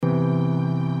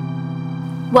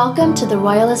Welcome to the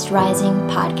Royalist Rising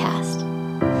podcast.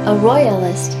 A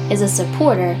royalist is a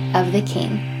supporter of the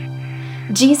King.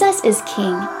 Jesus is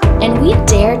King, and we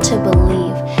dare to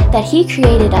believe that He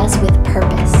created us with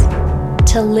purpose,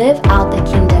 to live out the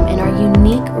kingdom in our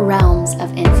unique realms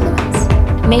of influence.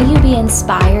 May you be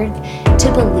inspired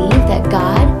to believe that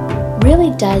God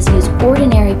really does use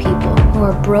ordinary people who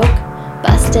are broke,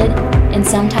 busted, and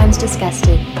sometimes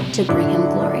disgusted to bring Him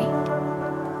glory.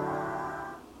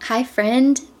 Hi,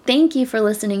 friend. Thank you for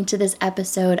listening to this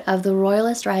episode of the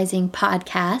Royalist Rising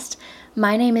podcast.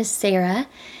 My name is Sarah,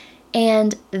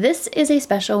 and this is a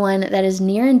special one that is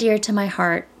near and dear to my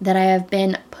heart that I have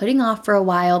been putting off for a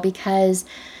while because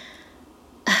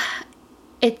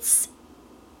it's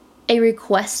a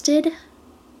requested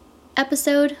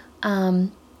episode.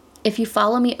 If you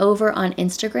follow me over on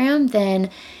Instagram, then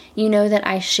you know that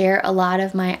I share a lot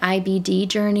of my IBD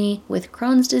journey with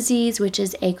Crohn's disease, which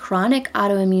is a chronic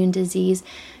autoimmune disease.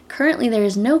 Currently, there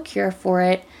is no cure for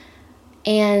it,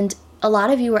 and a lot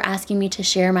of you were asking me to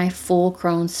share my full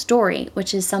Crohn's story,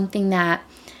 which is something that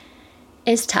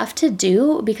is tough to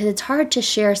do because it's hard to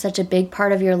share such a big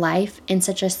part of your life in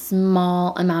such a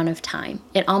small amount of time.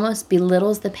 It almost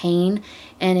belittles the pain,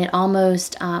 and it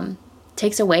almost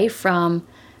takes away from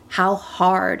how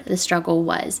hard the struggle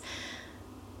was.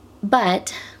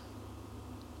 But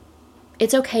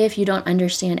it's okay if you don't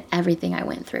understand everything I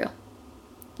went through.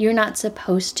 You're not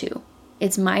supposed to.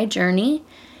 It's my journey,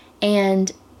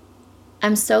 and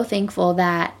I'm so thankful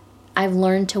that I've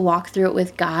learned to walk through it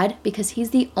with God because He's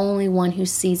the only one who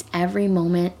sees every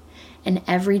moment and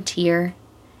every tear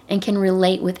and can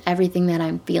relate with everything that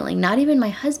I'm feeling. Not even my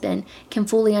husband can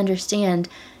fully understand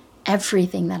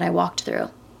everything that I walked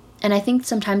through. And I think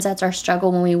sometimes that's our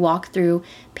struggle when we walk through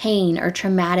pain or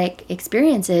traumatic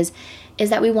experiences,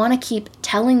 is that we want to keep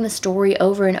telling the story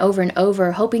over and over and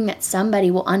over, hoping that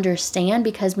somebody will understand,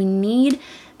 because we need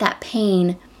that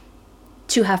pain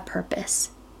to have purpose.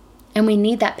 And we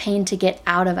need that pain to get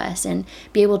out of us and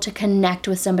be able to connect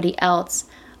with somebody else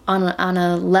on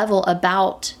a level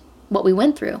about what we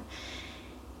went through.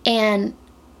 And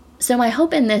so my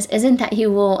hope in this isn't that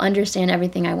you will understand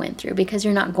everything I went through, because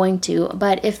you're not going to.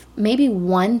 But if maybe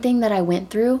one thing that I went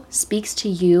through speaks to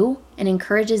you and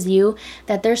encourages you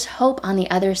that there's hope on the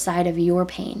other side of your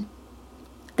pain,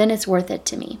 then it's worth it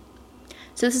to me.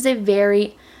 So this is a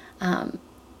very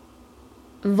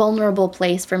vulnerable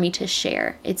place for me to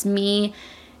share. It's me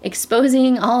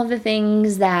exposing all of the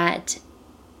things that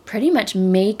pretty much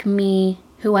make me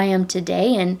who I am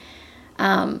today, and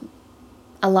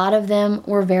a lot of them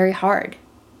were very hard,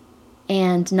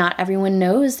 and not everyone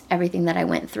knows everything that I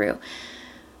went through.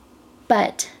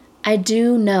 But I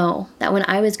do know that when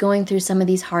I was going through some of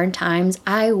these hard times,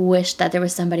 I wished that there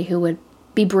was somebody who would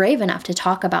be brave enough to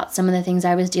talk about some of the things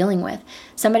I was dealing with.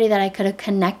 Somebody that I could have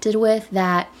connected with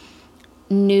that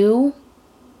knew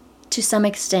to some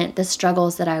extent the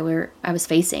struggles that I was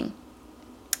facing.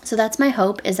 So that's my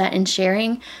hope, is that in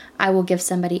sharing, I will give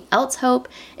somebody else hope.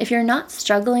 If you're not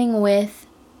struggling with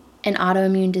an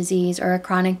autoimmune disease or a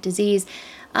chronic disease,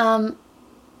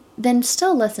 then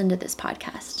still listen to this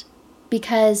podcast,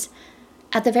 because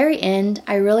at the very end,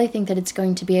 I really think that it's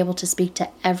going to be able to speak to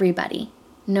everybody,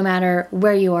 no matter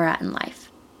where you are at in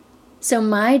life. So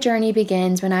my journey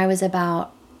begins when I was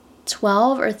about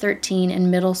 12 or 13 in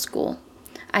middle school.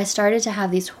 I started to have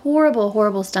these horrible,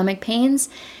 horrible stomach pains,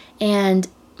 and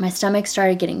my stomach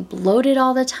started getting bloated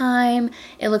all the time.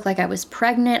 It looked like I was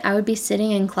pregnant. I would be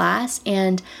sitting in class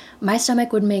and my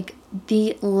stomach would make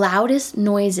the loudest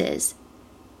noises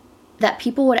that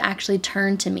people would actually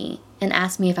turn to me and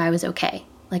ask me if I was okay.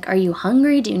 Like, are you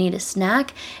hungry? Do you need a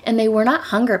snack? And they were not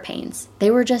hunger pains. They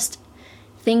were just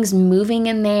things moving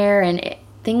in there, and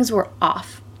things were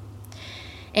off.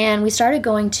 And we started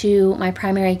going to my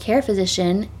primary care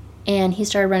physician, and he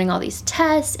started running all these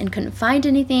tests and couldn't find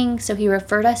anything. So he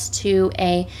referred us to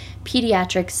a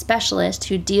pediatric specialist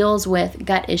who deals with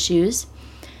gut issues.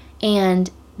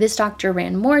 And this doctor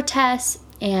ran more tests.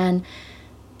 And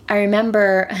I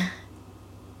remember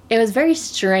it was very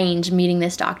strange meeting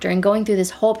this doctor and going through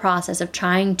this whole process of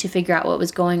trying to figure out what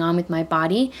was going on with my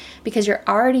body, because you're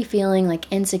already feeling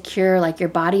like insecure, like your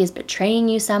body is betraying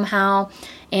you somehow,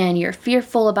 and you're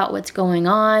fearful about what's going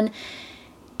on.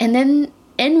 And then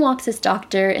in walks this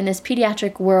doctor in this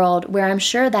pediatric world where I'm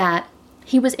sure that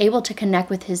he was able to connect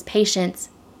with his patients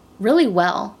really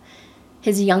well,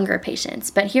 his younger patients.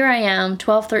 But here I am,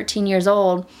 12, 13 years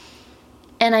old,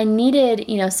 and I needed,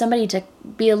 somebody to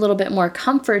be a little bit more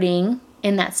comforting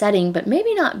in that setting, but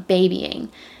maybe not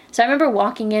babying. So I remember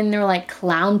walking in, there were like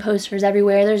clown posters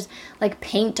everywhere. There's like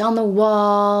paint on the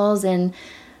walls, and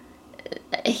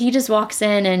he just walks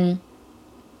in and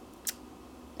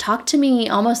talked to me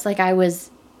almost like I was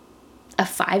a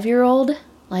 5-year-old.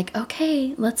 Like,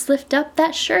 okay, let's lift up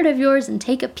that shirt of yours and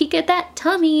take a peek at that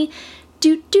tummy.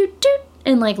 Doot, doot, doot.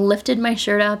 And like lifted my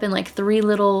shirt up and like 3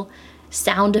 little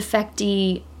sound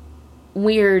effecty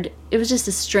weird. It was just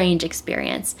a strange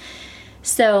experience.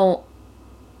 So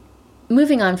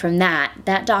moving on from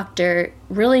that doctor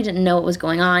really didn't know what was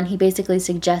going on. He basically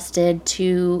suggested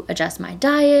to adjust my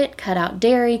diet, cut out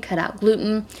dairy, cut out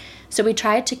gluten. So we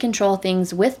tried to control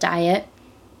things with diet,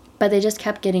 but they just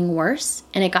kept getting worse.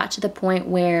 And it got to the point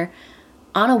where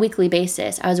on a weekly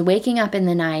basis, I was waking up in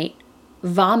the night,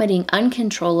 vomiting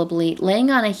uncontrollably, laying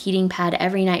on a heating pad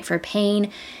every night for pain.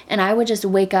 And I would just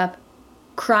wake up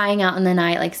crying out in the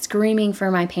night, like screaming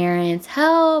for my parents,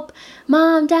 help,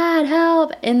 mom, dad,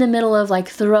 help, in the middle of like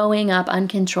throwing up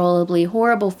uncontrollably,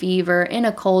 horrible fever, in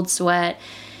a cold sweat,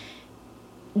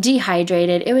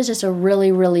 dehydrated. It was just a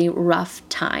really, really rough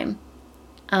time.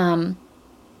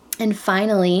 And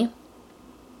finally,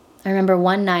 I remember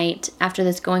one night after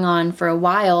this going on for a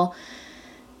while,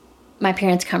 my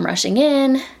parents come rushing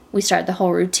in. We start the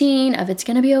whole routine of it's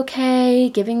going to be okay,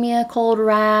 giving me a cold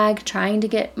rag, trying to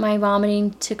get my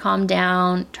vomiting to calm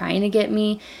down, trying to get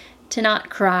me to not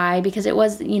cry because it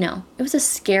was, it was a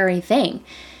scary thing.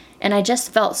 And I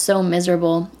just felt so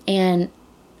miserable. And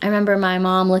I remember my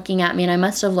mom looking at me, and I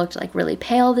must have looked like really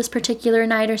pale this particular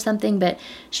night or something, but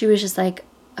she was just like,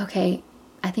 okay,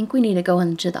 I think we need to go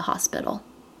into the hospital.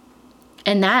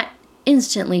 And that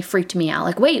instantly freaked me out.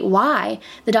 Like, wait, why?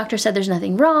 The doctor said there's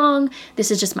nothing wrong.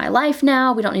 This is just my life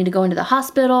now. We don't need to go into the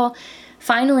hospital.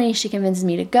 Finally, she convinces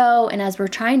me to go. And as we're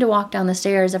trying to walk down the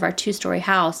stairs of our 2-story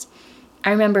house,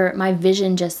 I remember my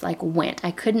vision just like went.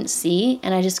 I couldn't see,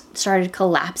 and I just started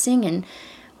collapsing and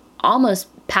almost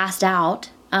passed out.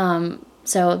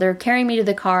 So they're carrying me to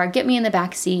the car, get me in the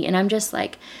back seat, and I'm just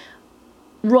like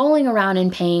rolling around in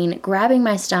pain, grabbing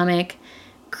my stomach,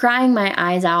 crying my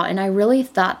eyes out, and I really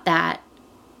thought that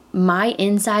my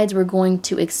insides were going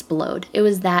to explode. It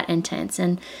was that intense.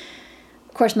 And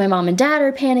of course, my mom and dad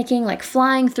are panicking, like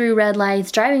flying through red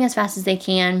lights, driving as fast as they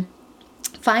can.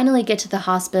 Finally get to the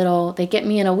hospital. They get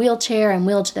me in a wheelchair. I'm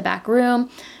wheeled to the back room.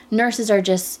 Nurses are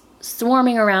just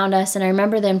swarming around us, and I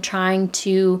remember them trying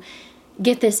to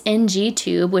get this NG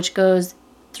tube, which goes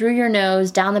through your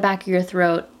nose, down the back of your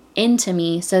throat, into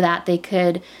me so that they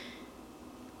could,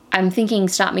 I'm thinking,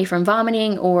 stop me from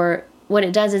vomiting, or what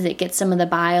it does is it gets some of the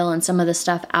bile and some of the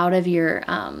stuff out of your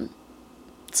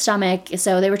stomach.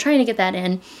 So they were trying to get that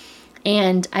in,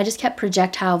 and I just kept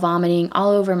projectile vomiting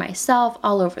all over myself,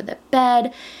 all over the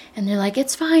bed, and they're like,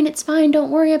 it's fine,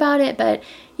 don't worry about it. But,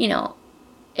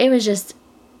 it was just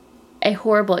a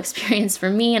horrible experience for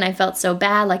me, and I felt so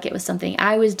bad, like it was something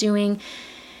I was doing.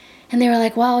 And they were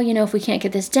like, well, if we can't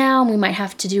get this down, we might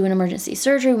have to do an emergency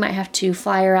surgery. We might have to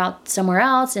fly her out somewhere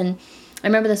else. And I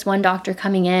remember this one doctor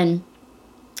coming in,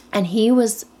 and he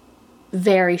was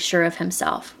very sure of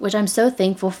himself, which I'm so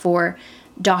thankful for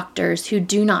doctors who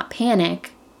do not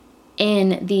panic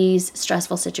in these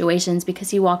stressful situations, because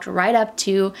he walked right up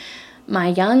to my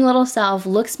young little self,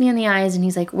 looks me in the eyes, and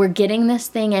he's like, we're getting this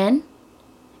thing in.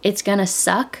 It's going to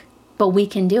suck, but we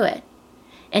can do it.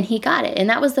 And he got it. And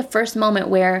that was the first moment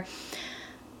where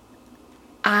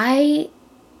I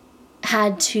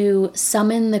had to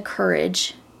summon the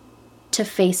courage to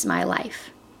face my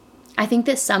life. I think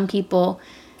that some people,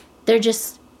 they're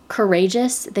just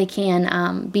courageous. They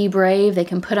can be brave. They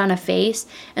can put on a face.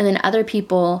 And then other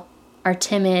people are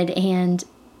timid and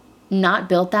not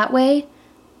built that way.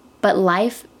 But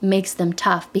life makes them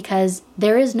tough because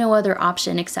there is no other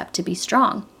option except to be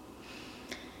strong.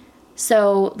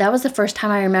 So that was the first time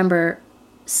I remember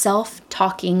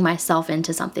self-talking myself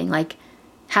into something, like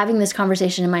having this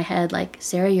conversation in my head, like,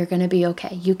 Sarah, you're going to be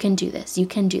okay. You can do this. You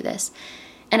can do this.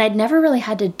 And I'd never really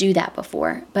had to do that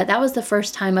before, but that was the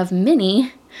first time of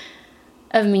many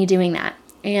of me doing that.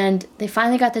 And they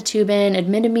finally got the tube in,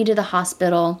 admitted me to the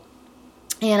hospital,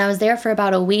 and I was there for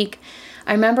about a week.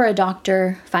 I remember a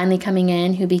doctor finally coming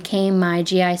in who became my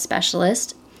GI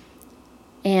specialist,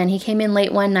 and he came in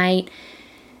late one night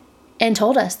and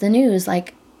told us the news,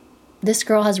 like, this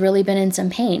girl has really been in some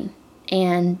pain.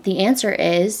 And the answer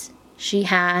is she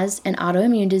has an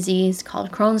autoimmune disease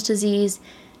called Crohn's disease.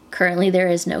 Currently there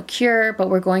is no cure, but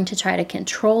we're going to try to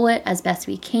control it as best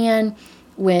we can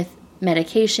with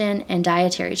medication and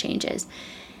dietary changes.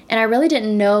 And I really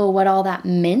didn't know what all that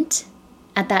meant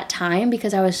at that time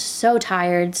because I was so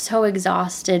tired, so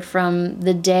exhausted from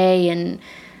the day and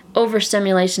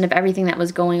overstimulation of everything that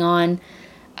was going on.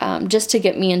 Just to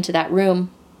get me into that room.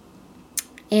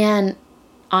 And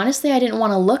honestly, I didn't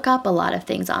want to look up a lot of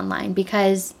things online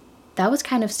because that was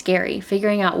kind of scary,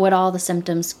 figuring out what all the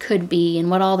symptoms could be and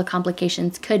what all the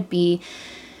complications could be.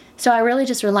 So I really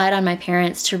just relied on my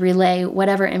parents to relay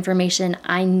whatever information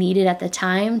I needed at the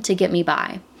time to get me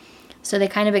by. So they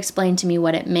kind of explained to me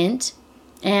what it meant.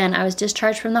 And I was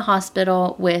discharged from the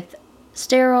hospital with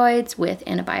steroids, with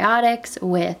antibiotics,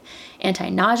 with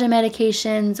anti-nausea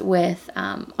medications, with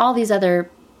all these other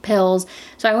pills.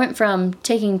 So I went from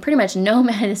taking pretty much no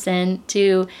medicine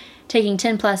to taking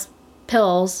 10 plus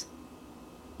pills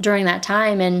during that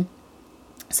time. And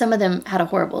some of them had a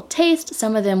horrible taste.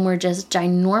 Some of them were just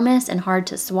ginormous and hard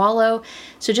to swallow.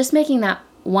 So just making that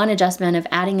one adjustment of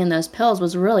adding in those pills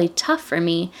was really tough for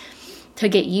me to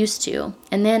get used to.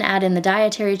 And then add in the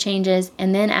dietary changes,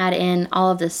 and then add in all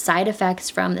of the side effects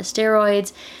from the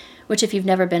steroids, which if you've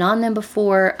never been on them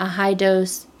before, a high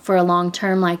dose for a long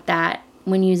term like that,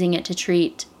 when using it to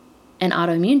treat an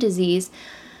autoimmune disease,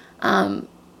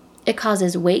 it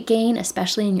causes weight gain,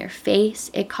 especially in your face.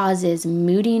 It causes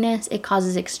moodiness. It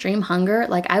causes extreme hunger.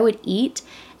 Like, I would eat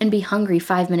and be hungry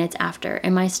 5 minutes after,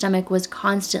 and my stomach was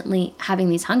constantly having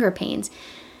these hunger pains.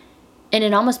 And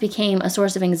it almost became a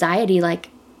source of anxiety, like,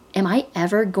 am I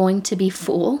ever going to be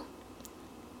full?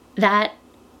 That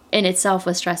in itself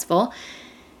was stressful.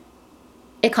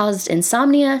 It caused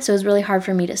insomnia, so it was really hard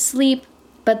for me to sleep.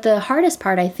 But the hardest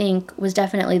part, I think, was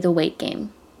definitely the weight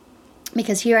gain.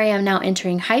 Because here I am now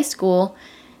entering high school,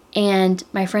 and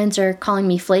my friends are calling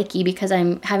me flaky because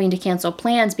I'm having to cancel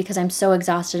plans because I'm so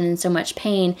exhausted and in so much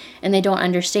pain, and they don't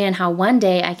understand how one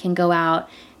day I can go out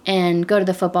and go to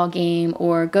the football game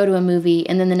or go to a movie,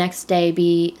 and then the next day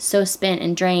be so spent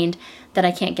and drained that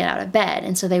I can't get out of bed.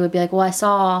 And so they would be like, well, I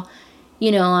saw,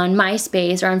 on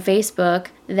MySpace or on Facebook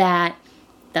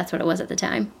that's what it was at the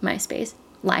time, MySpace,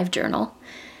 LiveJournal,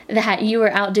 that you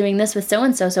were out doing this with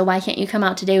so-and-so, so why can't you come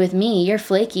out today with me? You're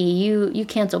flaky, you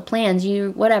cancel plans,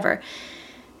 you whatever.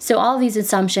 So all these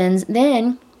assumptions,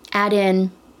 then add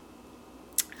in,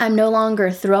 I'm no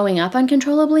longer throwing up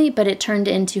uncontrollably, but it turned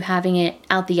into having it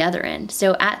out the other end.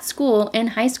 So at school, in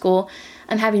high school,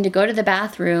 I'm having to go to the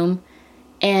bathroom,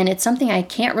 and it's something I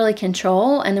can't really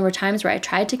control. And there were times where I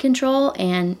tried to control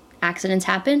and accidents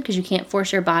happen because you can't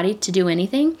force your body to do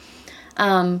anything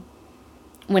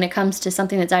when it comes to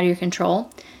something that's out of your control.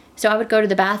 So I would go to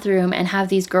the bathroom and have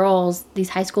these girls, these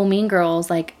high school mean girls,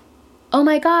 like, oh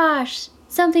my gosh,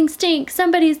 something stinks.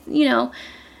 Somebody's,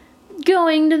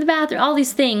 going to the bathroom, all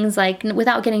these things, like,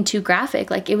 without getting too graphic.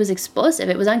 Like, it was explosive,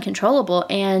 it was uncontrollable,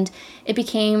 and it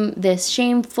became this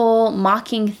shameful,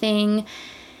 mocking thing.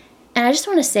 And I just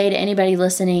want to say to anybody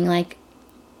listening, like,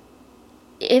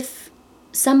 if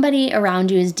somebody around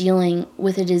you is dealing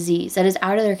with a disease that is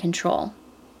out of their control,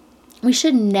 we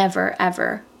should never,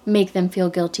 ever make them feel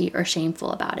guilty or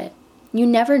shameful about it. You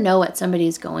never know what somebody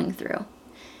is going through.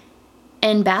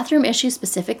 And bathroom issues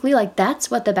specifically, like,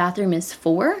 that's what the bathroom is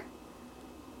for.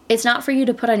 It's not for you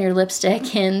to put on your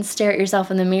lipstick and stare at yourself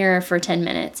in the mirror for 10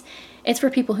 minutes. It's for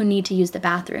people who need to use the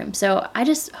bathroom. So I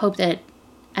just hope that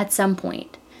at some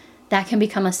point that can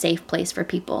become a safe place for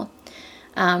people.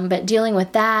 But dealing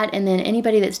with that, and then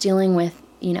anybody that's dealing with,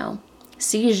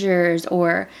 seizures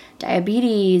or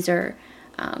diabetes or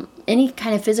any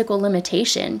kind of physical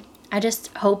limitation, I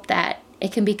just hope that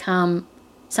it can become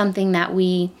something that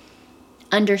we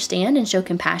understand and show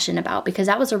compassion about, because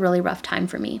that was a really rough time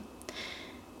for me.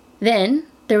 Then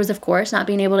there was, of course, not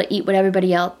being able to eat what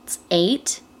everybody else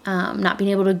ate, not being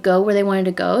able to go where they wanted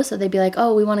to go. So they'd be like,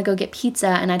 oh, we want to go get pizza.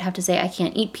 And I'd have to say, I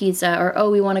can't eat pizza. Or,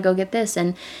 oh, we want to go get this.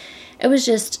 And it was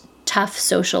just tough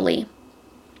socially.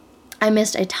 I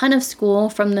missed a ton of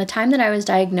school from the time that I was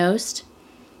diagnosed.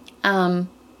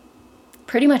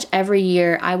 Pretty much every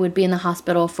year I would be in the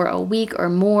hospital for a week or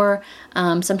more.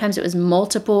 Sometimes it was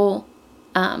multiple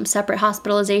separate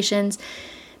hospitalizations,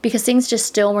 because things just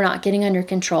still were not getting under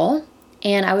control.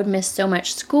 And I would miss so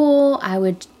much school. I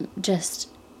would just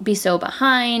be so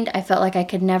behind. I felt like I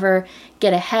could never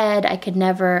get ahead. I could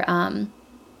never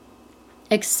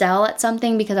excel at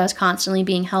something because I was constantly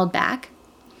being held back.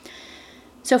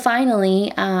 So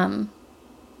finally,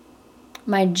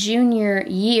 my junior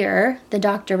year, the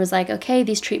doctor was like, okay,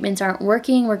 these treatments aren't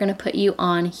working. We're going to put you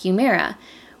on Humira,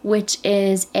 which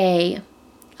is a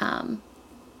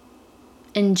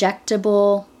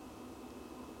injectable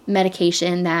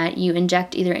medication that you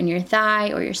inject either in your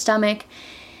thigh or your stomach,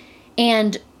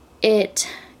 and it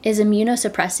is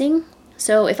immunosuppressing.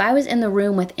 So if I was in the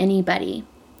room with anybody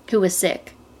who was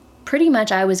sick, pretty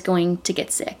much I was going to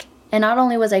get sick. And not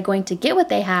only was I going to get what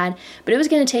they had, but it was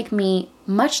going to take me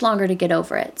much longer to get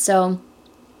over it. So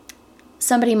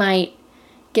somebody might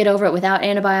get over it without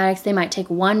antibiotics. They might take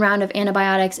one round of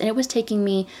antibiotics, and it was taking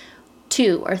me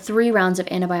 2 or 3 rounds of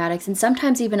antibiotics, and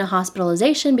sometimes even a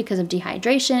hospitalization because of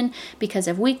dehydration, because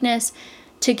of weakness,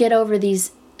 to get over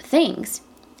these things.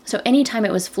 So anytime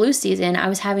it was flu season, I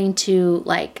was having to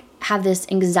like have this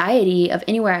anxiety of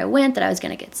anywhere I went that I was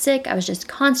going to get sick. I was just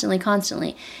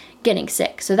constantly getting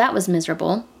sick. So that was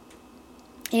miserable.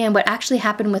 And what actually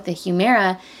happened with the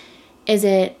Humira is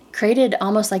it created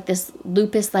almost like this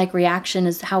lupus-like reaction,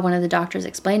 is how one of the doctors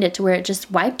explained it, to where it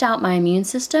just wiped out my immune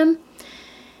system.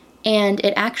 And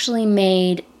it actually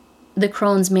made the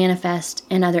Crohn's manifest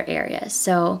in other areas.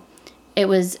 So it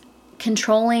was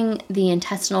controlling the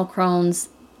intestinal Crohn's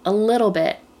a little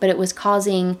bit, but it was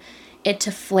causing it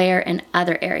to flare in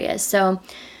other areas. So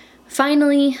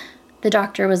finally, the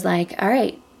doctor was like, all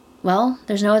right, well,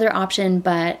 there's no other option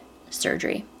but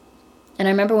surgery. And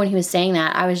I remember when he was saying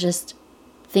that, I was just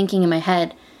thinking in my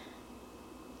head,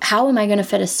 how am I going to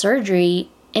fit a surgery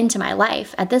into my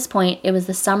life? At this point, it was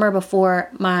the summer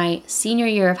before my senior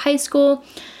year of high school.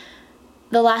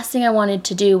 The last thing I wanted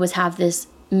to do was have this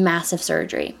massive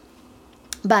surgery.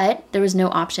 But there was no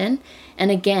option. And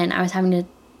again, I was having to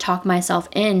talk myself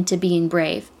into being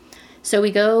brave. So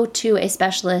we go to a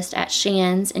specialist at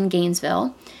Shands in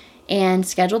Gainesville and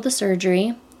scheduled the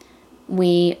surgery.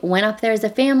 We went up there as a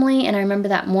family, and I remember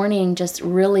that morning just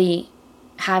really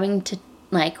having to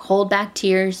like hold back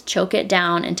tears, choke it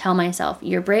down, and tell myself,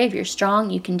 you're brave, you're strong,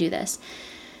 you can do this.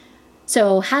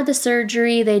 So had the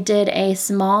surgery. They did a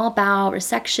small bowel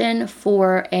resection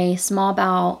for a small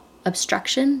bowel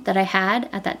obstruction that I had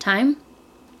at that time.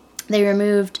 They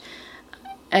removed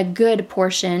a good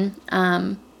portion.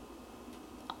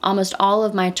 Almost all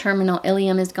of my terminal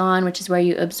ileum is gone, which is where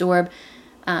you absorb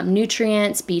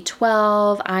nutrients,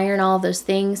 B12, iron, all of those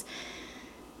things.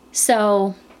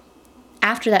 So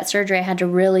after that surgery, I had to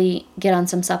really get on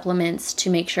some supplements to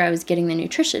make sure I was getting the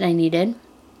nutrition I needed.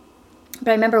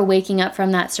 But I remember waking up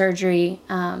from that surgery,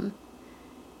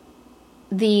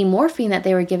 the morphine that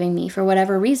they were giving me, for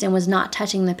whatever reason, was not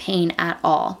touching the pain at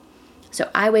all. So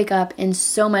I wake up in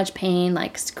so much pain,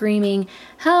 like screaming,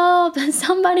 help,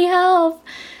 somebody help.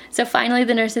 So finally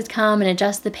the nurses come and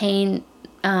adjust the pain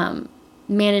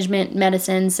management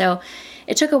medicine. So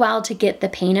it took a while to get the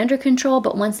pain under control,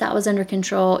 but once that was under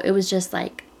control, it was just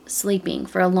like sleeping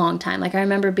for a long time. Like I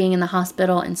remember being in the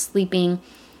hospital and sleeping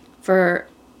for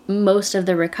most of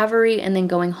the recovery and then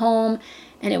going home,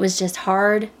 and it was just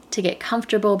hard to get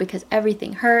comfortable because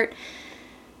everything hurt.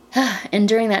 And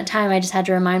during that time, I just had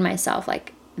to remind myself,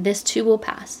 like, this too will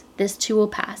pass. This too will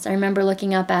pass. I remember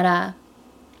looking up at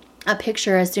a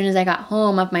picture as soon as I got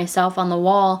home of myself on the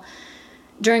wall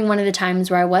during one of the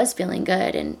times where I was feeling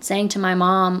good, and saying to my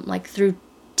mom, like through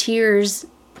tears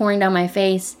pouring down my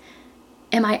face,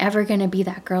 am I ever going to be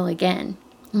that girl again?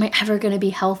 Am I ever going to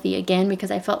be healthy again?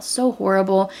 Because I felt so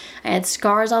horrible. I had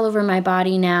scars all over my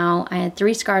body now. I had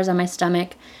 3 scars on my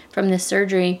stomach from this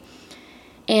surgery.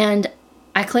 And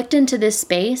I clicked into this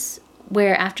space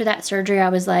where after that surgery, I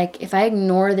was like, if I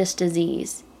ignore this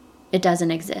disease, it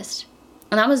doesn't exist.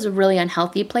 And that was a really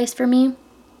unhealthy place for me.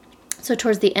 So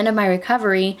towards the end of my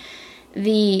recovery,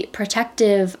 the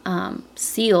protective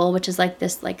seal, which is like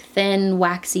this like thin,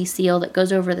 waxy seal that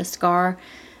goes over the scar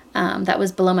that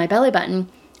was below my belly button,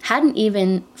 hadn't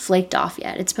even flaked off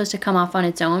yet. It's supposed to come off on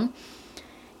its own.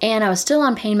 And I was still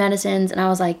on pain medicines, and I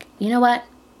was like, you know what?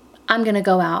 I'm going to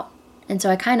go out. And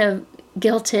so I kind of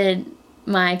guilted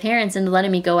my parents into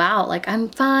letting me go out. Like, I'm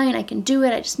fine. I can do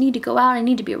it. I just need to go out. I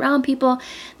need to be around people.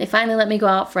 They finally let me go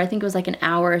out for, I think it was like an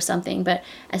hour or something. But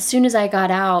as soon as I got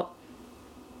out,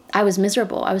 I was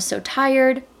miserable. I was so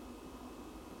tired.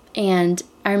 And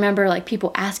I remember like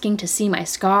people asking to see my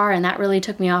scar, and that really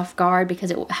took me off guard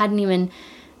because it hadn't even,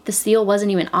 the seal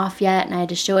wasn't even off yet, and I had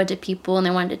to show it to people and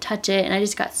they wanted to touch it, and I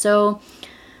just got so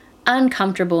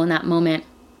uncomfortable in that moment.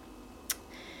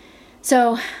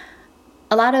 So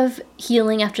a lot of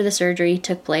healing after the surgery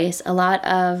took place, a lot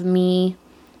of me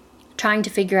trying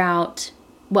to figure out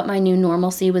what my new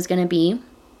normalcy was going to be.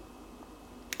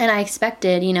 And I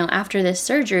expected, after this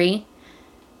surgery,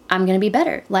 I'm going to be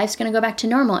better. Life's going to go back to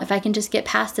normal. If I can just get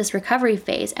past this recovery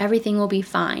phase, everything will be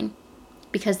fine.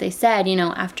 Because they said,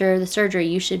 after the surgery,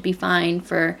 you should be fine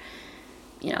for,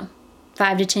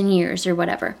 5 to 10 years or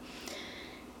whatever.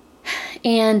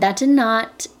 And that did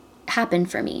not happen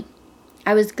for me.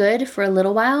 I was good for a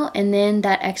little while, and then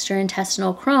that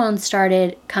extraintestinal Crohn's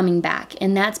started coming back.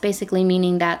 And that's basically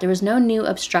meaning that there was no new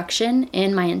obstruction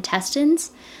in my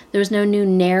intestines. There was no new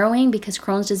narrowing, because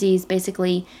Crohn's disease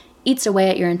basically eats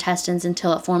away at your intestines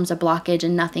until it forms a blockage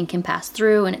and nothing can pass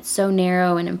through, and it's so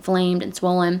narrow and inflamed and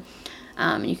swollen.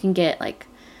 You can get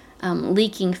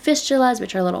leaking fistulas,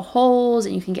 which are little holes,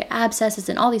 and you can get abscesses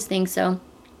and all these things. So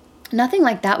Nothing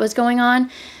like that was going on,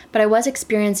 but I was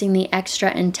experiencing the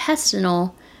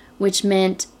extraintestinal, which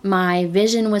meant my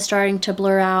vision was starting to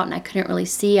blur out and I couldn't really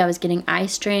see. I was getting eye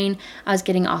strain. I was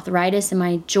getting arthritis in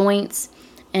my joints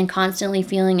and constantly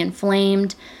feeling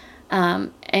inflamed.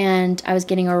 And I was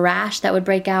getting a rash that would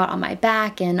break out on my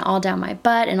back and all down my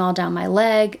butt and all down my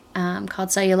leg, called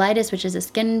cellulitis, which is a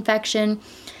skin infection.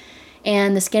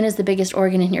 And the skin is the biggest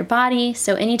organ in your body.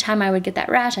 So anytime I would get that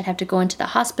rash, I'd have to go into the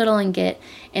hospital and get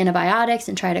antibiotics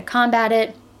and try to combat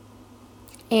it.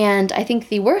 And I think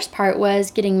the worst part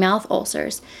was getting mouth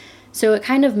ulcers. So it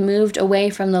kind of moved away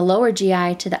from the lower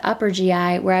GI to the upper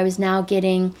GI, where I was now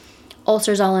getting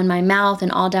ulcers all in my mouth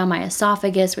and all down my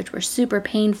esophagus, which were super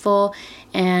painful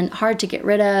and hard to get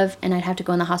rid of. And I'd have to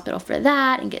go in the hospital for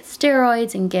that and get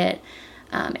steroids and get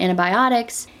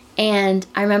antibiotics. And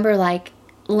I remember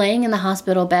laying in the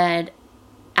hospital bed,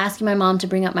 asking my mom to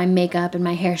bring up my makeup and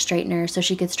my hair straightener so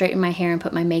she could straighten my hair and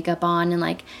put my makeup on,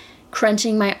 and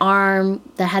crunching my arm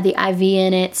that had the IV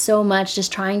in it so much,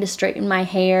 just trying to straighten my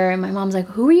hair. And my mom's like,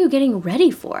 who are you getting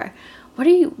ready for? Why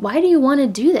do you want to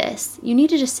do this? You need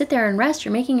to just sit there and rest.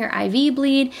 You're making your IV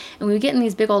bleed. And we would get in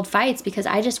these big old fights because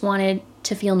I just wanted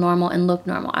to feel normal and look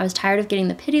normal. I was tired of getting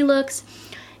the pity looks,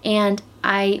 and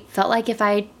I felt like if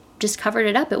I just covered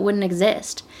it up, it wouldn't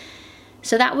exist.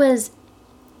 So that was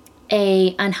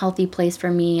a unhealthy place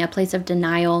for me, a place of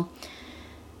denial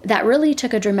that really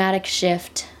took a dramatic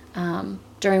shift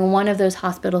during one of those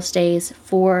hospital stays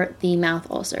for the mouth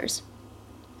ulcers.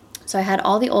 So I had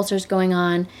all the ulcers going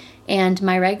on, and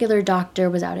my regular doctor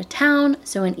was out of town,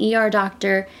 so an ER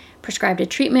doctor prescribed a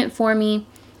treatment for me.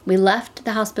 We left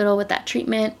the hospital with that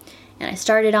treatment, and I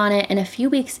started on it, and a few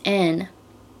weeks in,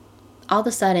 all of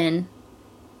a sudden,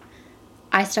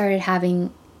 I started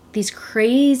having these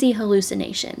crazy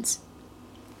hallucinations.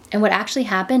 And what actually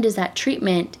happened is that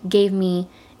treatment gave me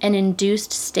an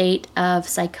induced state of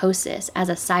psychosis as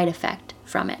a side effect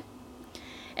from it.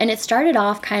 And it started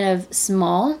off kind of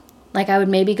small, like I would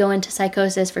maybe go into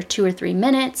psychosis for 2 or 3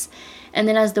 minutes. And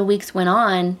then as the weeks went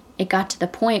on, it got to the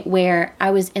point where I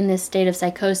was in this state of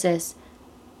psychosis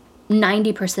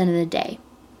 90% of the day.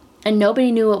 And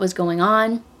nobody knew what was going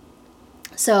on.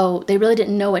 So they really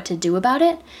didn't know what to do about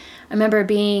it. I remember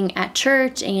being at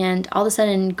church and all of a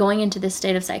sudden going into this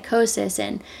state of psychosis,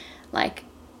 and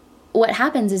what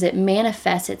happens is it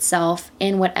manifests itself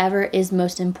in whatever is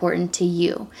most important to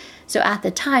you. So at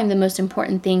the time, the most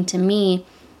important thing to me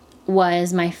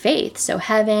was my faith. So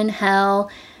heaven,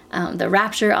 hell, the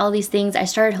rapture, all these things. I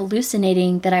started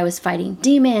hallucinating that I was fighting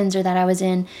demons, or that I was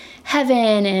in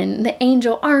heaven and the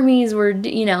angel armies were,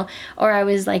 or I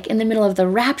was in the middle of the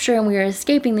rapture and we were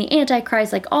escaping the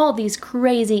Antichrist, all these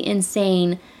crazy,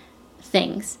 insane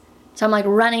things. So I'm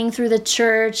running through the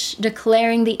church,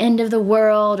 declaring the end of the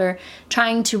world, or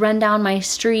trying to run down my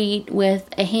street with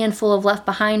a handful of Left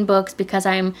Behind books because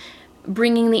I'm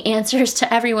bringing the answers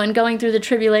to everyone going through the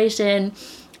tribulation.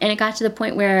 And it got to the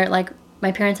point where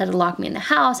my parents had to lock me in the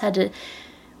house, had to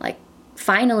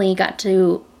finally got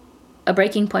to a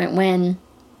breaking point when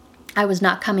I was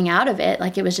not coming out of it.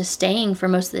 It was just staying for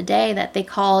most of the day, that they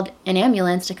called an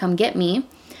ambulance to come get me.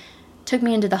 Took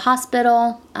me into the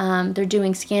hospital. They're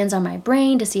doing scans on my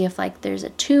brain to see if there's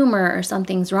a tumor or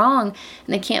something's wrong,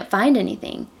 and they can't find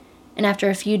anything. And after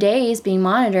a few days being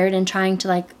monitored and trying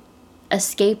to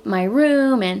escape my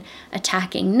room and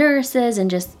attacking nurses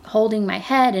and just holding my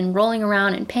head and rolling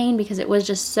around in pain because it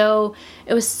was so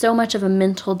much of a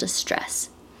mental distress.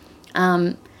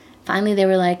 Finally they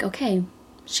were like, okay,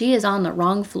 she is on the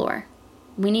wrong floor.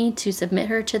 We need to submit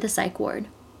her to the psych ward.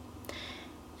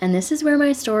 And this is where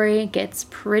my story gets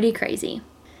pretty crazy.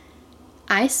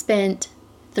 I spent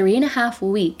 3.5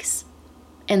 weeks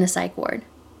in the psych ward.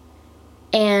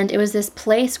 And it was this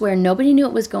place where nobody knew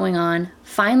what was going on.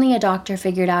 Finally, a doctor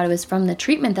figured out it was from the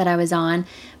treatment that I was on.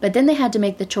 But then they had to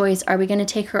make the choice, are we going to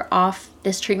take her off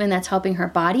this treatment that's helping her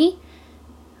body?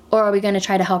 Or are we going to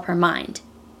try to help her mind?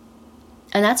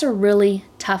 And that's a really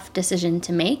tough decision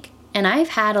to make. And I've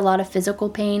had a lot of physical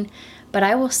pain, but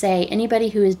I will say anybody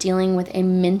who is dealing with a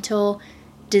mental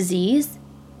disease,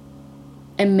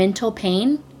 a mental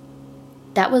pain,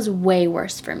 that was way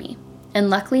worse for me. And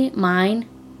luckily, mine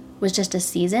was just a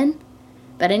season,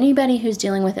 but anybody who's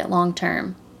dealing with it long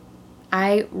term,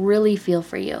 I really feel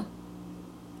for you.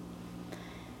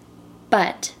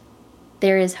 But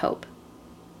there is hope.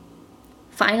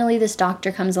 Finally, this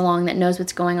doctor comes along that knows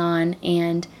what's going on,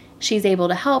 and she's able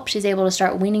to help. She's able to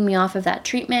start weaning me off of that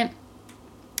treatment.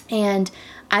 And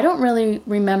I don't really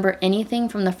remember anything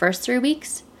from the first 3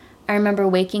 weeks. I remember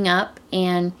waking up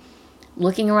and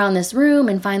looking around this room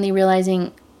and finally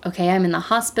realizing, okay, I'm in the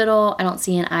hospital. I don't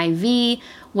see an IV.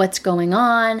 What's going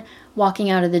on? walking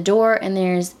out of the door, and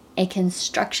there's a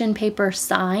construction paper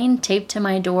sign taped to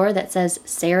my door that says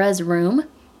Sarah's room.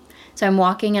 So I'm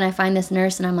walking and I find this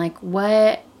nurse and I'm like,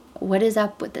 what is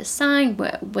up with this sign?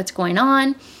 What's going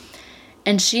on?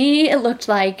 And it looked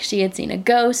like she had seen a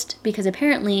ghost, because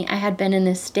apparently I had been in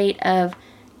this state of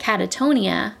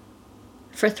catatonia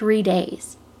for 3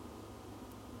 days.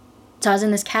 So I was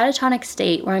in this catatonic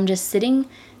state where I'm just sitting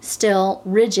still,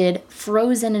 rigid,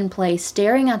 frozen in place,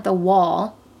 staring at the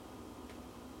wall.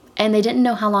 And they didn't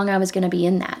know how long I was going to be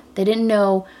in that. They didn't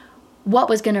know what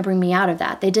was going to bring me out of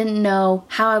that. They didn't know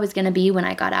how I was going to be when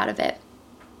I got out of it.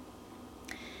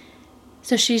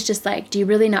 So she's just like, do you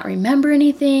really not remember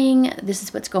anything? This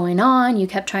is what's going on. You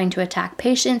kept trying to attack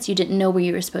patients. You didn't know where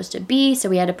you were supposed to be. So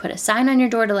we had to put a sign on your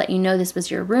door to let you know this was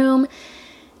your room.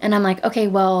 And I'm like, okay,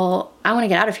 well, I want to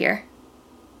get out of here.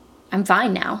 I'm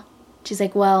fine now. She's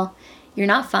like, well, you're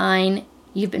not fine.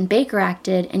 You've been Baker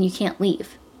acted and you can't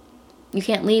leave. You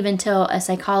can't leave until a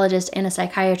psychologist and a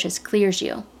psychiatrist clears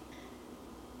you.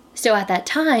 So at that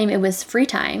time, it was free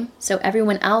time. So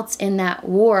everyone else in that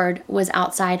ward was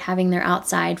outside having their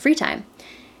outside free time.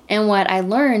 And what I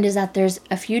learned is that there's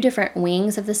a few different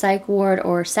wings of the psych ward,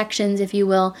 or sections, if you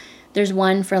will. There's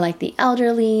one for like the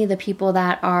elderly, the people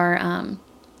that are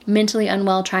mentally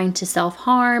unwell trying to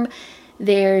self-harm.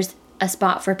 There's a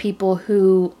spot for people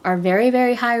who are very,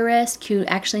 very high risk, who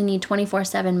actually need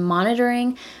 24/7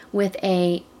 monitoring with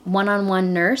a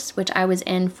one-on-one nurse, which I was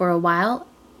in for a while,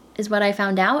 is what I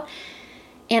found out.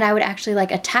 And I would actually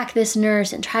like attack this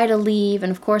nurse and try to leave.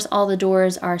 And of course, all the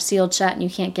doors are sealed shut and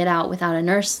you can't get out without a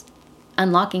nurse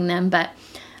unlocking them. But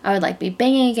I would like be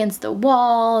banging against the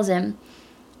walls, and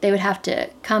they would have to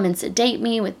come and sedate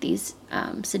me with these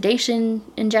sedation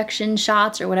injection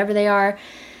shots or whatever they are.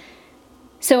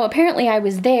 So apparently I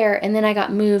was there, and then I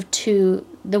got moved to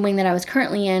the wing that I was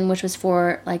currently in, which was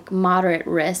for like moderate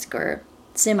risk or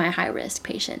semi-high risk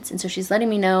patients. And so she's letting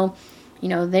me know,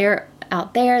 they're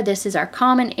out there. This is our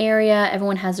common area.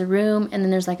 Everyone has a room. And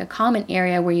then there's like a common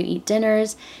area where you eat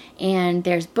dinners, and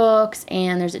there's books,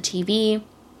 and there's a TV.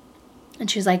 And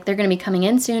she was like, they're going to be coming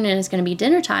in soon, and it's going to be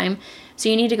dinner time. So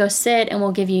you need to go sit and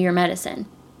we'll give you your medicine.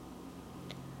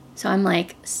 So I'm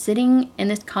like sitting in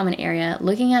this common area,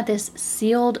 looking at this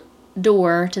sealed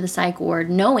door to the psych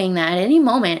ward, knowing that at any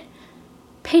moment,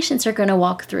 patients are going to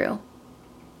walk through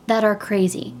that are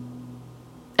crazy.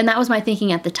 And that was my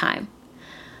thinking at the time.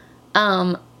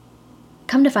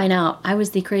 Come to find out, I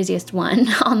was the craziest one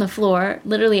on the floor,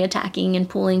 literally attacking and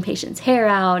pulling patients' hair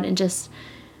out, and just,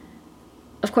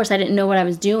 of course, I didn't know what I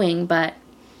was doing, but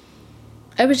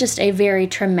it was just a very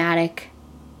traumatic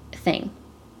thing.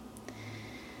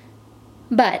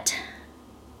 But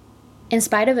in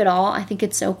spite of it all, I think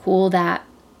it's so cool that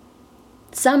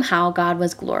somehow God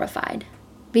was glorified.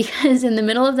 Because in the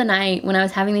middle of the night, when I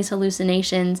was having these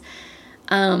hallucinations,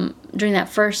 during that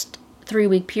first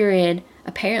 3-week period,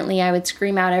 apparently I would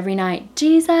scream out every night,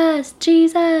 Jesus,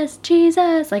 Jesus,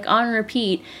 Jesus, like on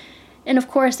repeat. And of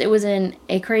course, it was in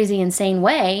a crazy, insane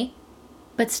way,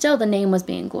 but still the name was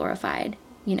being glorified.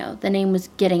 The name was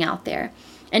getting out there.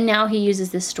 And now he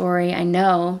uses this story, I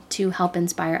know, to help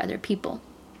inspire other people.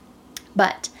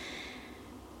 But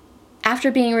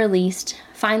after being released,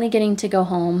 finally getting to go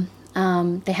home,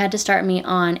 they had to start me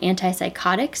on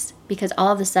antipsychotics, because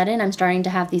all of a sudden I'm starting to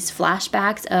have these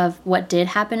flashbacks of what did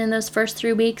happen in those first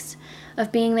 3 weeks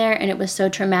of being there. And it was so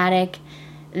traumatic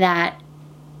that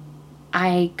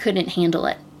I couldn't handle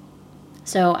it.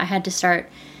 So I had to start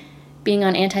being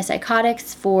on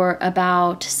antipsychotics for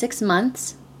about 6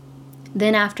 months.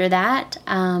 Then after that,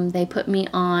 they put me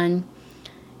on,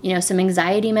 some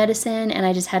anxiety medicine, and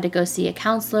I just had to go see a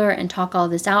counselor and talk all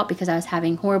this out because I was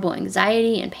having horrible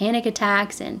anxiety and panic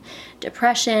attacks and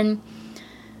depression.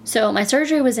 So my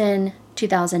surgery was in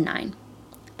 2009.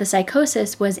 The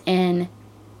psychosis was in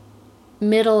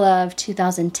middle of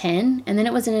 2010, and then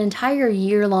it was an entire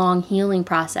year-long healing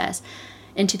process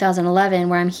in 2011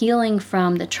 where I'm healing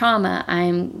from the trauma.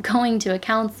 I'm going to a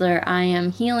counselor. I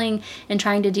am healing and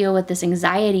trying to deal with this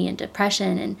anxiety and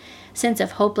depression and sense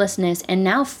of hopelessness, and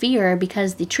now fear,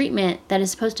 because the treatment that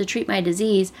is supposed to treat my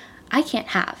disease, I can't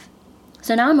have.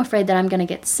 So now I'm afraid that I'm going to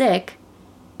get sick,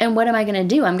 and what am I going to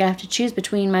do? I'm going to have to choose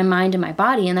between my mind and my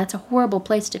body, and that's a horrible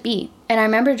place to be. And I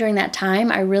remember during that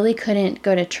time, I really couldn't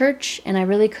go to church, and I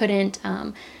really couldn't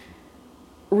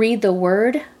read the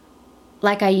word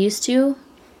like I used to.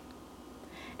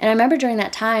 And I remember during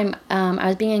that time, I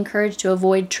was being encouraged to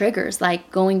avoid triggers like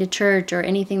going to church or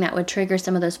anything that would trigger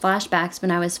some of those flashbacks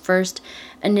when I was first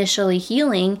initially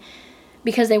healing,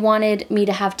 because they wanted me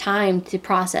to have time to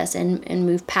process and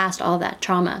move past all that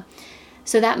trauma.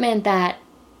 So that meant that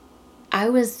I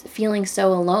was feeling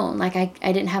so alone. Like I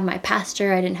didn't have my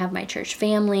pastor. I didn't have my church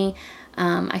family.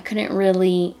 I couldn't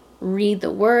really read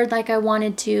the word like I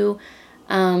wanted to.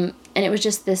 And it was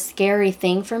just this scary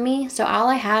thing for me. So all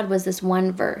I had was this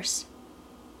one verse.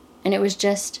 And it was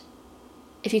just,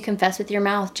 if you confess with your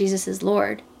mouth Jesus is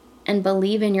Lord and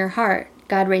believe in your heart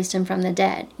God raised him from the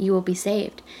dead, you will be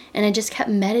saved. And I just kept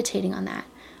meditating on that.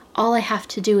 All I have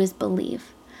to do is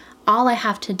believe. All I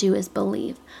have to do is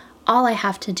believe. All I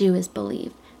have to do is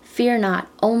believe. Fear not,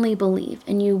 only believe,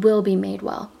 and you will be made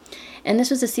well. And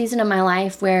this was a season of my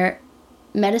life where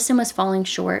medicine was falling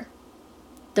short.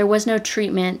 There was no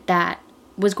treatment that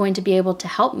was going to be able to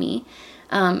help me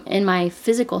in my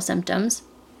physical symptoms.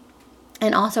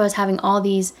 And also I was having all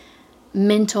these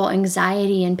mental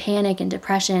anxiety and panic and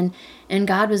depression. And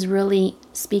God was really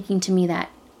speaking to me that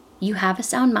you have a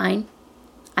sound mind.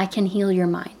 I can heal your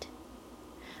mind.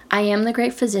 I am the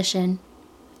great physician.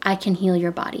 I can heal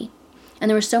your body. And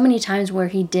there were so many times where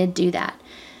he did do that.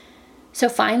 So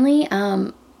finally,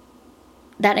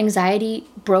 that anxiety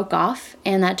broke off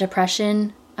and that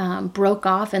depression broke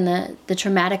off and the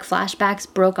traumatic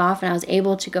flashbacks broke off, and I was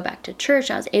able to go back to church.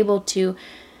 I was able to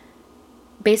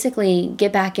basically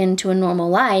get back into a normal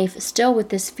life, still with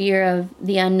this fear of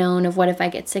the unknown of what if I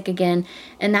get sick again.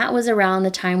 And that was around the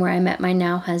time where I met my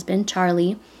now husband,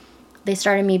 Charlie. They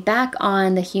started me back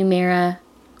on the Humira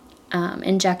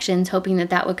injections, hoping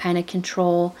that that would kind of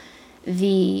control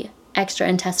the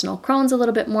extraintestinal Crohn's a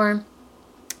little bit more.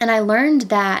 And I learned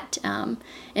that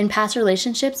in past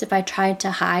relationships, if I tried to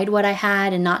hide what I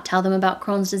had and not tell them about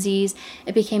Crohn's disease,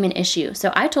 it became an issue.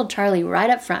 So I told Charlie right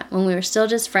up front when we were still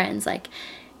just friends, like,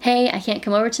 hey, I can't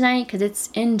come over tonight because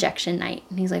it's injection night.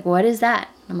 And he's like, what is that?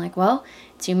 I'm like, well,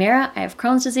 it's Humira. I have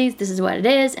Crohn's disease. This is what it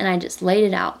is. And I just laid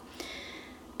it out.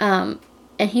 And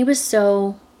he was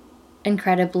so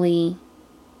incredibly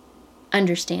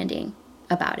understanding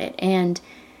about it. And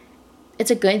it's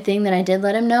a good thing that I did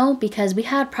let him know, because we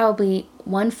had probably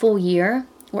one full year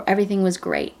where everything was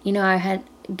great. You know, I had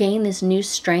gained this new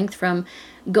strength from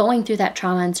going through that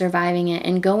trauma and surviving it,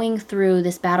 and going through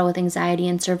this battle with anxiety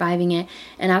and surviving it.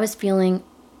 And I was feeling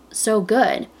so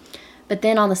good. But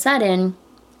then all of a sudden,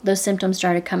 those symptoms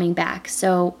started coming back.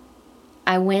 So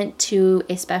I went to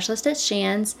a specialist at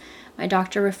Shands. My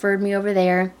doctor referred me over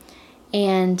there,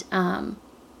 and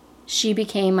she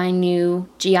became my new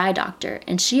GI doctor.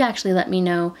 And she actually let me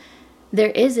know there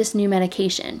is this new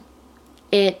medication.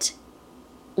 It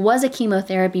was a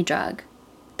chemotherapy drug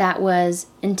that was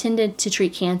intended to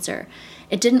treat cancer.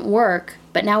 It didn't work,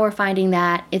 but now we're finding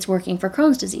that it's working for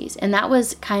Crohn's disease. And that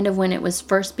was kind of when it was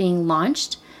first being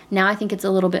launched. Now I think it's a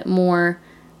little bit more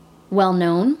well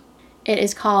known. It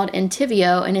is called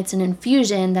Entyvio, and it's an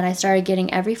infusion that I started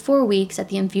getting every 4 weeks at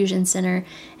the infusion center,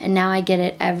 and now I get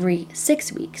it every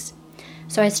 6 weeks.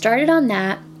 So I started on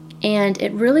that, and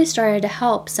it really started to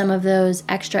help some of those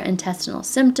extraintestinal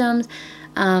symptoms.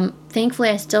 Thankfully,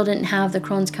 I still didn't have the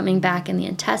Crohn's coming back in the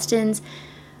intestines.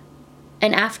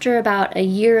 And after about a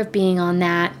year of being on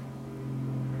that,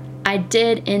 I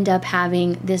did end up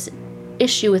having this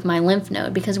issue with my lymph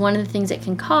node, because one of the things it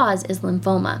can cause is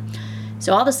lymphoma.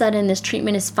 So all of a sudden, this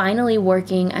treatment is finally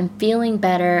working. I'm feeling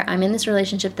better. I'm in this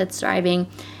relationship that's thriving.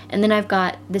 And then I've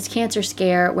got this cancer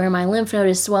scare where my lymph node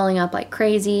is swelling up like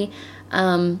crazy.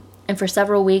 And for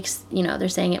several weeks, you know, they're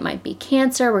saying it might be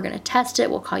cancer. We're going to test it.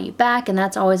 We'll call you back. And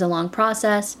that's always a long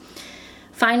process.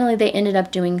 Finally, they ended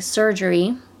up doing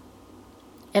surgery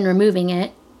and removing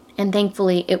it. And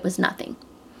thankfully, it was nothing.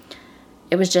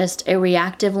 It was just a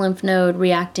reactive lymph node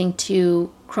reacting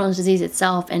to Crohn's disease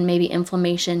itself and maybe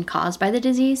inflammation caused by the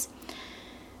disease.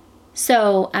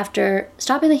 So after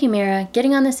stopping the Humira,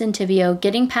 getting on this Entyvio,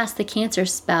 getting past the cancer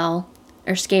spell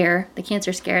or scare, the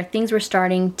cancer scare, things were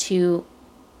starting to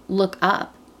look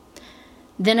up.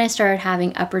 Then I started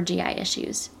having upper GI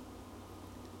issues.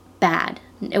 Bad.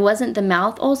 It wasn't the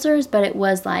mouth ulcers, but it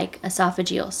was like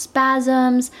esophageal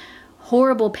spasms,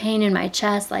 horrible pain in my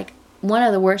chest, like one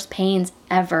of the worst pains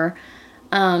ever.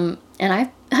 And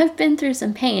I've been through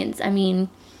some pains. I mean,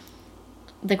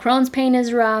 the Crohn's pain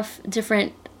is rough.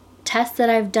 Different tests that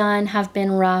I've done have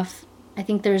been rough. I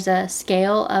think there's a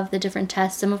scale of the different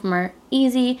tests. Some of them are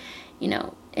easy, you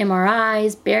know,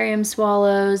 MRIs, barium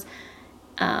swallows,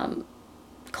 colonoscopy,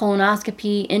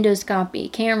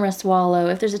 endoscopy, camera swallow.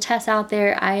 If there's a test out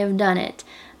there, I have done it.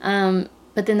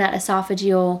 But then that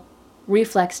esophageal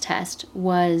reflex test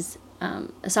was,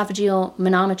 esophageal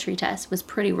manometry test was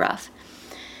pretty rough.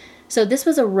 So this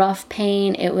was a rough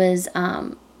pain. It was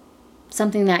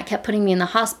something that kept putting me in the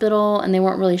hospital, and they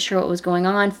weren't really sure what was going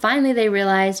on. Finally, they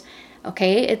realized,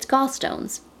 okay, it's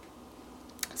gallstones.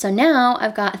 So now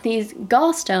I've got these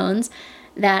gallstones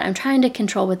that I'm trying to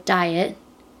control with diet.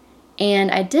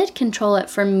 And I did control it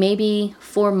for maybe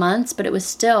 4 months, but it was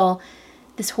still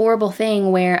this horrible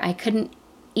thing where I couldn't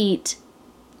eat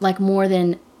like more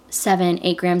than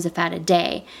 7-8 grams of fat a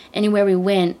day. Anywhere we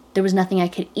went, there was nothing I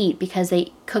could eat because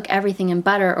they cook everything in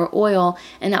butter or oil,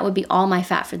 and that would be all my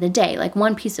fat for the day. Like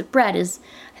one piece of bread is,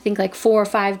 I think, like 4 or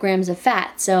 5 grams of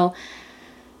fat. So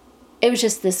it was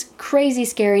just this crazy,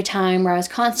 scary time where I was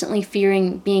constantly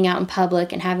fearing being out in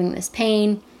public and having this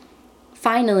pain.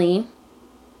 Finally,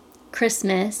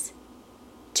 Christmas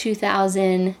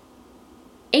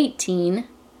 2018,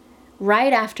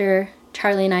 right after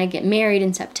Charlie and I get married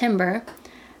in September,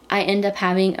 I end up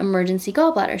having emergency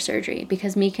gallbladder surgery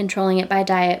because me controlling it by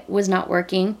diet was not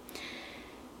working.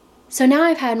 So now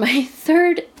I've had my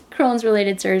third Crohn's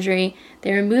related surgery.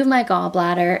 They removed my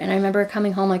gallbladder, and I remember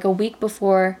coming home like a week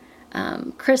before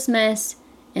Christmas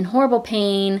in horrible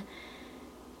pain,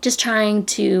 just trying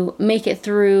to make it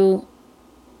through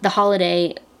the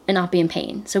holiday and not be in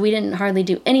pain. So we didn't hardly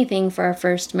do anything for our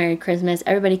first Merry Christmas.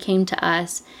 Everybody came to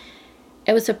us.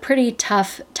 It was a pretty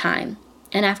tough time.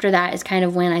 And after that is kind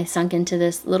of when I sunk into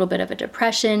this little bit of a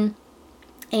depression.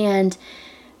 And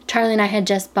Charlie and I had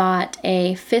just bought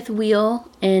a 5th wheel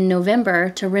in November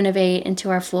to renovate into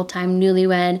our full-time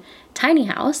newlywed tiny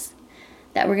house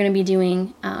that we're going to be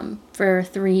doing for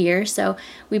 3 years. So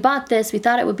we bought this. We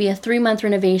thought it would be a 3-month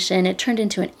renovation. It turned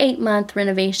into an 8-month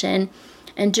renovation.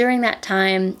 And during that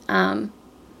time,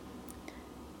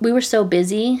 we were so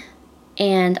busy,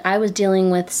 and I was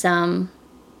dealing with some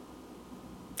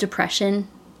depression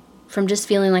from just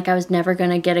feeling like I was never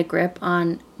going to get a grip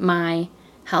on my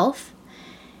health.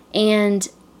 And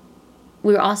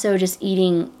we were also just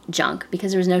eating junk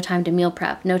because there was no time to meal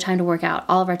prep, no time to work out.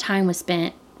 All of our time was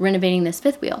spent renovating this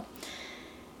 5th wheel.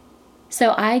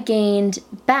 So I gained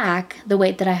back the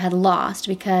weight that I had lost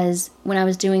because when I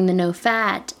was doing the no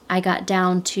fat, I got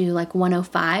down to like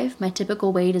 105. My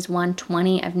typical weight is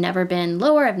 120. I've never been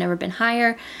lower. I've never been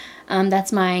higher.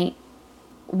 That's my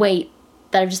weight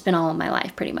that I've just been all of my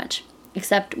life pretty much,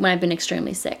 except when I've been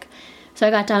extremely sick. So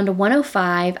I got down to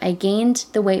 105. I gained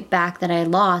the weight back that I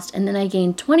lost, and then I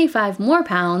gained 25 more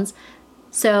pounds.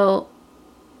 So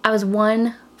I was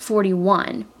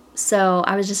 141. So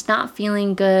I was just not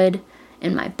feeling good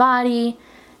in my body,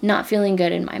 not feeling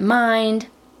good in my mind.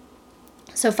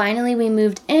 So finally we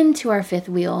moved into our 5th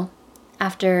wheel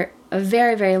after a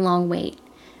very, very long wait.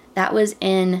 That was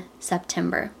in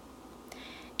September.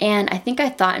 And I think I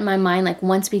thought in my mind, like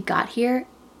once we got here,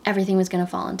 everything was going to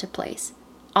fall into place.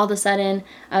 All of a sudden,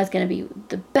 I was going to be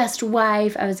the best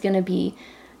wife. I was going to be,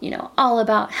 all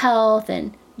about health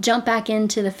and jump back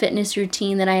into the fitness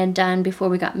routine that I had done before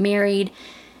we got married.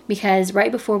 Because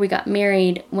right before we got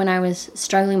married, when I was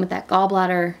struggling with that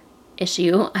gallbladder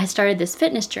issue, I started this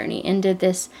fitness journey and did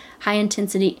this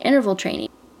high-intensity interval training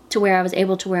to where I was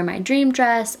able to wear my dream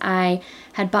dress. I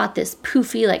had bought this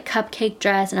poofy, like cupcake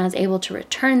dress, and I was able to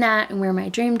return that and wear my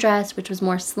dream dress, which was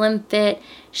more slim fit,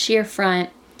 sheer front.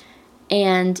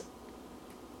 And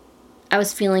I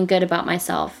was feeling good about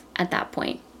myself at that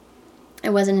point.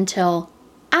 It wasn't until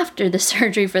after the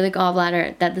surgery for the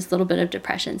gallbladder that this little bit of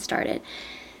depression started.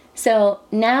 So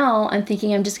now I'm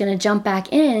thinking I'm just going to jump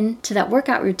back in to that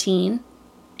workout routine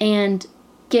and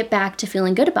get back to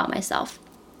feeling good about myself.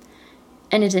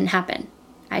 And it didn't happen.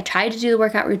 I tried to do the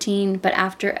workout routine, but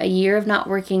after a year of not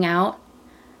working out,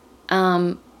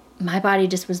 my body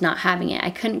just was not having it.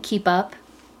 I couldn't keep up,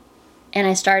 and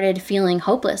I started feeling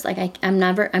hopeless. Like I'm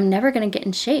never going to get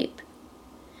in shape.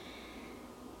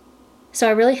 So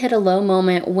I really hit a low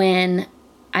moment when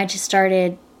I just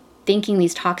started thinking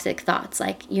these toxic thoughts,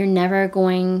 like you're never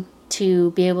going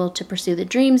to be able to pursue the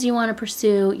dreams you want to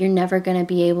pursue. You're never going to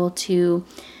be able to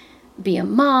be a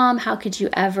mom. How could you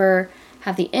ever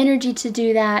have the energy to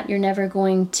do that? You're never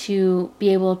going to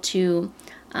be able to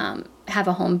have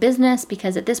a home business,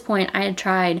 because at this point I had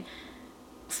tried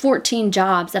 14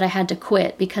 jobs that I had to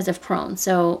quit because of Crohn's.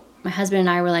 So my husband and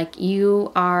I were like,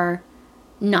 you are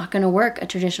not going to work a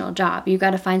traditional job. You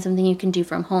got to find something you can do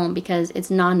from home, because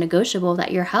it's non-negotiable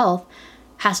that your health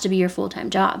has to be your full-time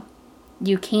job.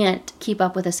 You can't keep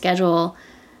up with a schedule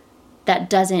that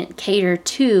doesn't cater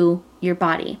to your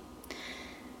body.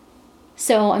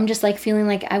 So I'm just like feeling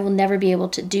like I will never be able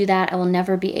to do that. I will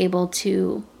never be able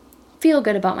to feel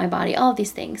good about my body, all of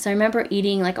these things. So I remember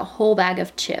eating like a whole bag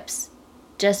of chips,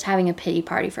 just having a pity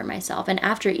party for myself. And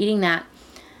after eating that,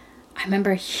 I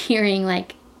remember hearing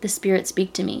like the Spirit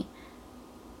speak to me.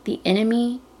 The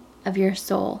enemy of your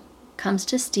soul comes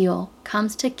to steal,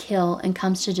 comes to kill, and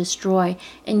comes to destroy.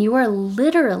 And you are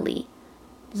literally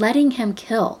letting him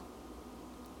kill.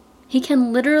 He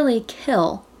can literally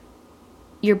kill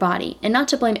your body. And not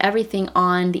to blame everything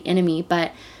on the enemy,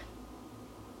 but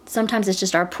sometimes it's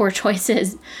just our poor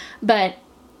choices. But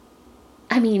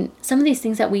I mean, some of these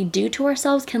things that we do to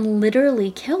ourselves can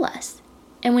literally kill us.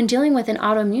 And when dealing with an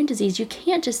autoimmune disease, you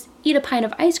can't just eat a pint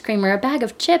of ice cream or a bag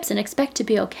of chips and expect to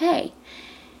be okay.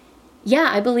 Yeah,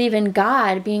 I believe in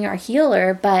God being our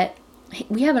healer, but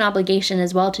we have an obligation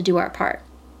as well to do our part.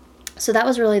 So that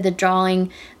was really the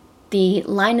drawing the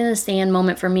line in the sand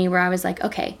moment for me, where I was like,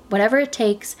 okay, whatever it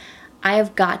takes, I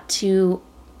have got to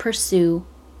pursue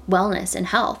wellness and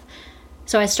health.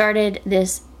 So I started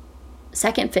this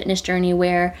second fitness journey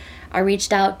where I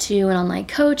reached out to an online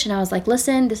coach and I was like,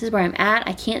 listen, this is where I'm at.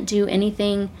 I can't do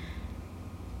anything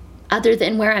other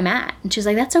than where I'm at. And she was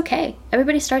like, that's okay.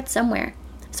 Everybody starts somewhere.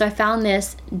 So I found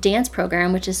this dance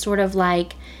program, which is sort of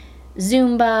like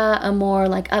Zumba, a more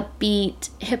like upbeat,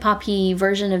 hip-hop-y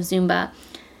version of Zumba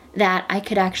that I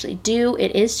could actually do.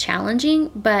 It is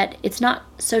challenging, but it's not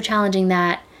so challenging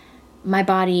that my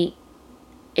body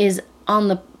is on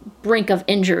the brink of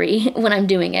injury when I'm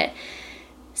doing it.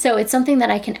 So it's something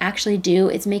that I can actually do.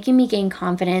 It's making me gain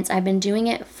confidence. I've been doing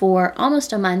it for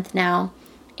almost a month now,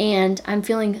 and I'm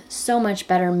feeling so much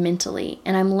better mentally.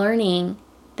 And I'm learning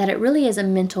that it really is a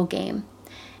mental game.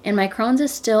 And my Crohn's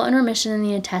is still in remission in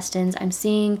the intestines. I'm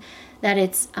seeing that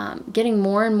it's getting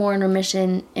more and more in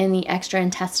remission in the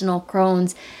extraintestinal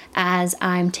Crohn's as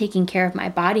I'm taking care of my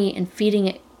body and feeding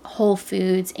it whole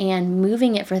foods and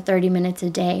moving it for 30 minutes a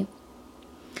day.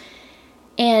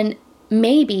 And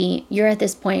maybe you're at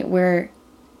this point where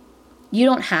you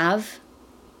don't have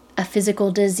a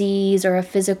physical disease or a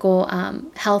physical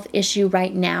health issue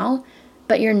right now,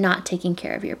 but you're not taking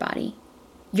care of your body.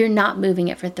 You're not moving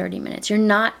it for 30 minutes. You're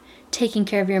not taking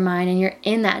care of your mind, and you're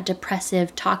in that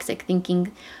depressive, toxic thinking,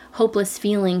 hopeless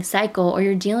feeling cycle, or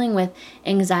you're dealing with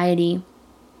anxiety,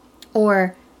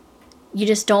 or you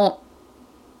just don't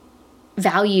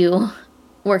value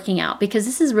working out, because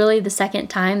this is really the second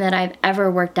time that I've ever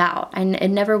worked out. It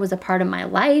never was a part of my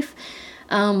life.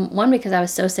 One, because I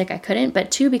was so sick I couldn't,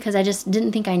 but two, because I just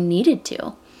didn't think I needed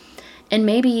to. And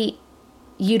maybe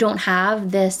you don't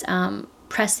have this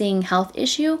pressing health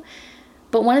issue,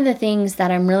 but one of the things that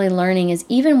I'm really learning is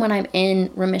even when I'm in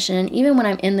remission, and even when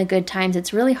I'm in the good times,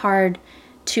 it's really hard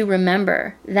to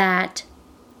remember that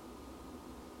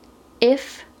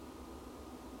if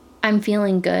I'm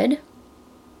feeling good,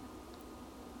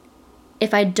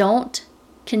 if I don't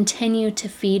continue to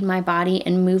feed my body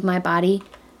and move my body,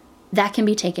 that can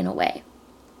be taken away.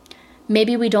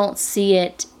 Maybe we don't see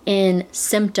it in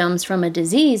symptoms from a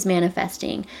disease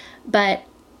manifesting, but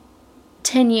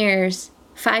 10 years,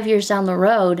 5 years down the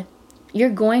road, you're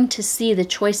going to see the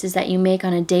choices that you make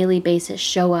on a daily basis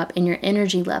show up in your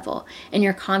energy level, in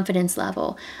your confidence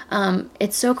level.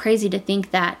 It's so crazy to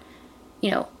think that,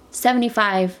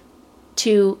 75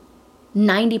 to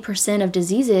 90% of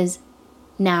diseases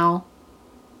now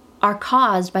are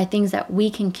caused by things that we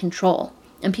can control.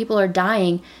 And people are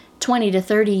dying 20 to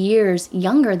 30 years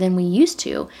younger than we used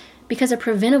to because of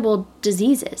preventable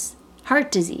diseases.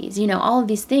 Heart disease, all of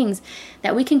these things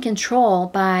that we can control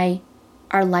by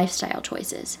our lifestyle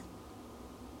choices.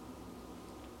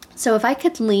 So if I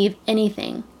could leave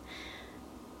anything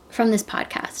from this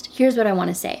podcast, here's what I want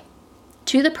to say.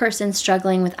 To the person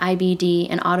struggling with IBD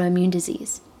and autoimmune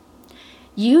disease,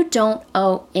 you don't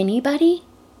owe anybody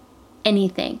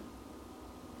anything,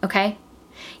 okay?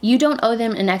 You don't owe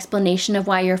them an explanation of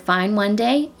why you're fine one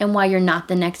day and why you're not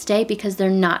the next day, because they're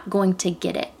not going to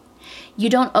get it. You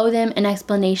don't owe them an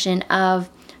explanation of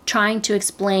trying to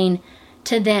explain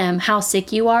to them how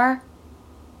sick you are.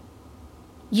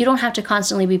 You don't have to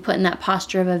constantly be put in that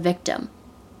posture of a victim.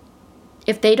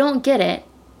 If they don't get it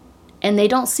and they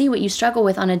don't see what you struggle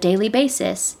with on a daily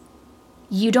basis,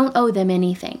 you don't owe them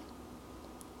anything.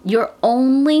 Your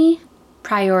only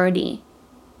priority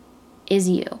is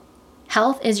you.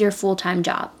 Health is your full-time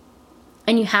job,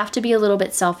 and you have to be a little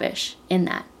bit selfish in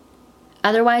that.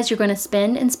 Otherwise, you're going to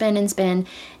spend and spend and spend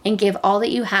and give all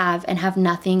that you have and have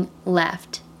nothing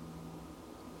left.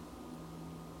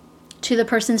 To the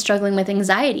person struggling with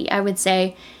anxiety, I would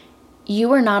say,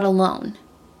 you are not alone,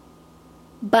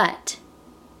 but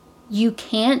you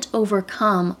can't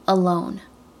overcome alone.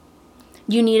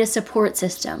 You need a support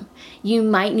system. You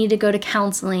might need to go to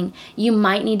counseling. You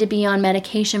might need to be on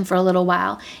medication for a little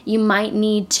while. You might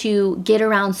need to get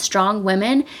around strong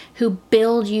women who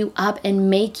build you up and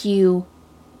make you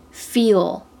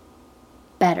feel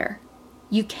better.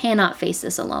 You cannot face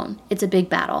this alone. It's a big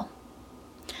battle.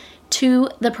 To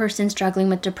the person struggling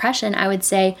with depression, I would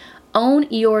say, own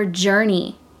your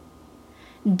journey.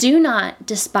 Do not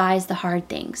despise the hard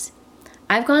things.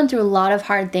 I've gone through a lot of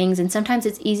hard things, and sometimes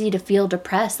it's easy to feel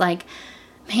depressed, like,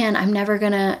 man, I'm never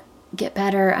going to get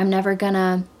better. I'm never going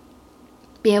to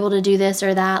be able to do this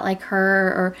or that like her,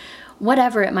 or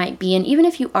whatever it might be. And even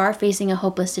if you are facing a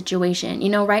hopeless situation,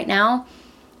 right now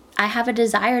I have a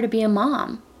desire to be a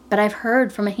mom, but I've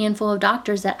heard from a handful of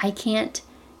doctors that I can't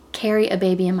carry a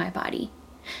baby in my body.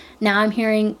 Now I'm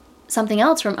hearing something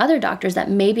else from other doctors that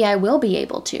maybe I will be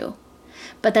able to,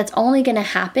 but that's only going to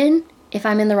happen if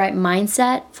I'm in the right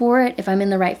mindset for it, if I'm in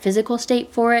the right physical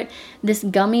state for it. This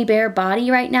gummy bear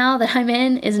body right now that I'm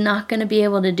in is not going to be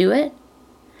able to do it.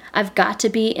 I've got to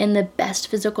be in the best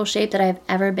physical shape that I've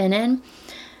ever been in.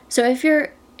 So if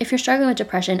you're struggling with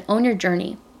depression, own your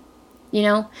journey.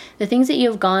 The things that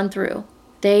you've gone through,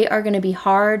 they are going to be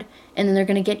hard, and then they're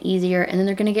going to get easier, and then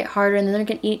they're going to get harder, and then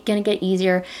they're going to get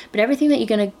easier. But everything that you're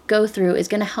going to go through is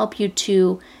going to help you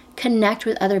to connect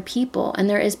with other people, and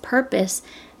there is purpose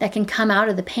that can come out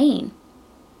of the pain.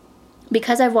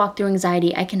 Because I've walked through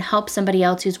anxiety, I can help somebody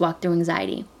else who's walked through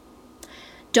anxiety.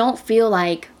 Don't feel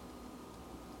like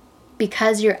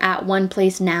because you're at one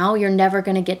place now, you're never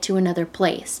going to get to another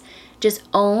place. Just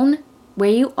own where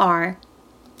you are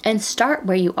and start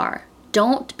where you are.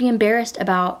 Don't be embarrassed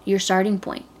about your starting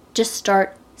point. Just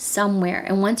start somewhere.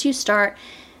 And once you start,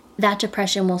 that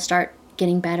depression will start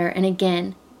getting better. And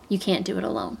again, you can't do it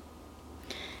alone.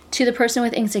 To the person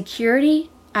with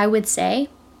insecurity, I would say,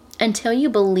 until you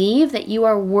believe that you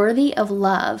are worthy of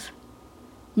love,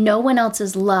 no one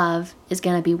else's love is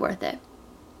going to be worth it.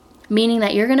 Meaning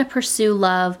that you're going to pursue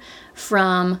love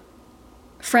from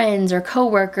friends or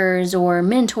coworkers or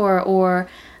mentor or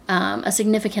a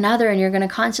significant other, and you're going to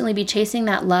constantly be chasing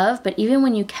that love. But even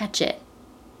when you catch it,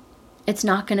 it's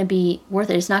not going to be worth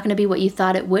it. It's not going to be what you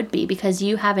thought it would be, because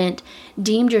you haven't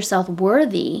deemed yourself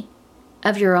worthy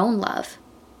of your own love.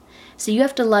 So you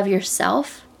have to love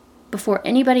yourself before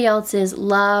anybody else's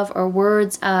love or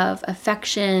words of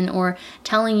affection or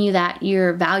telling you that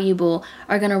you're valuable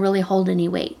are going to really hold any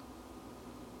weight.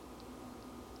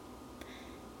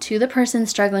 To the person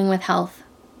struggling with health,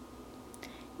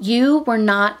 you were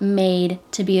not made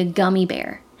to be a gummy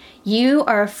bear. You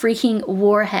are a freaking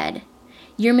warhead.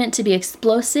 You're meant to be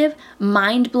explosive,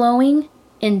 mind-blowing,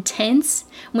 intense.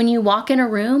 When you walk in a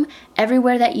room,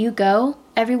 everywhere that you go,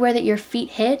 everywhere that your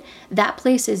feet hit, that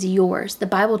place is yours. The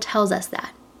Bible tells us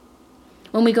that.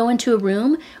 When we go into a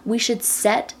room, we should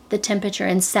set the temperature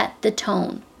and set the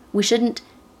tone. We shouldn't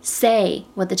say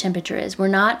what the temperature is. We're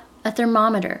not a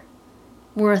thermometer.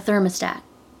 We're a thermostat.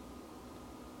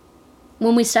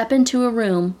 When we step into a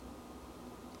room,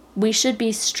 we should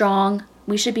be strong.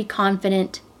 We should be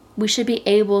confident. We should be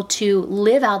able to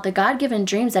live out the God-given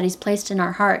dreams that He's placed in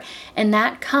our heart. And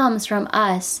that comes from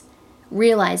us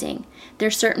realizing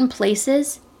there's certain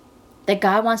places that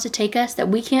God wants to take us that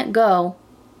we can't go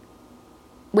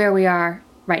where we are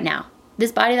right now.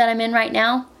 This body that I'm in right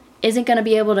now isn't going to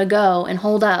be able to go and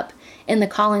hold up in the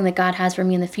calling that God has for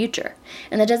me in the future.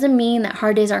 And that doesn't mean that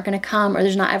hard days aren't going to come or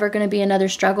there's not ever going to be another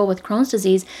struggle with Crohn's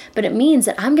disease, but it means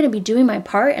that I'm going to be doing my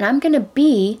part and I'm going to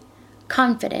be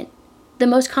confident. The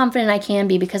most confident I can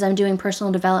be, because I'm doing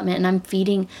personal development and I'm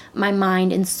feeding my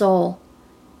mind and soul.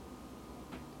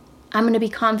 I'm going to be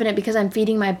confident because I'm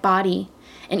feeding my body.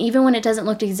 And even when it doesn't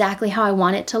look exactly how I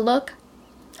want it to look,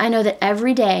 I know that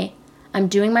every day I'm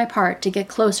doing my part to get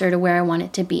closer to where I want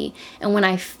it to be. And when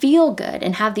I feel good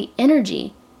and have the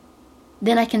energy,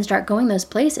 then I can start going those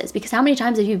places. Because how many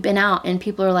times have you been out and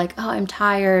people are like, oh, I'm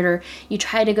tired, or you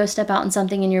try to go step out in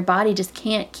something and your body just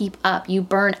can't keep up. You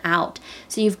burn out.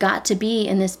 So you've got to be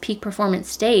in this peak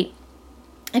performance state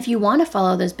if you want to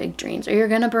follow those big dreams, or you're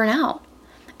going to burn out,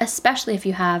 especially if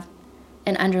you have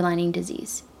an underlying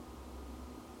disease.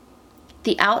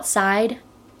 The outside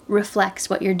reflects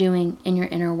what you're doing in your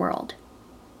inner world.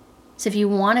 So if you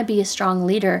want to be a strong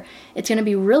leader, it's going to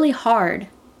be really hard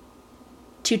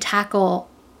to tackle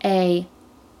a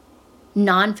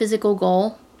non-physical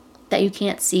goal that you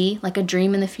can't see, like a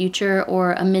dream in the future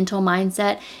or a mental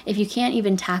mindset, if you can't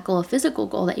even tackle a physical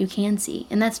goal that you can see.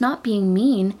 And that's not being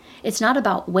mean. It's not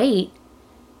about weight.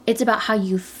 It's about how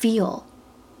you feel.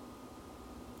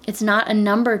 It's not a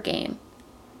number game.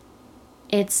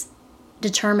 It's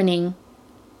determining,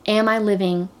 am I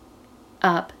living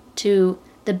up to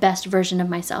the best version of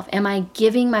myself? Am I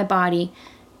giving my body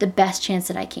the best chance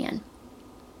that I can?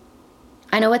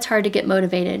 I know it's hard to get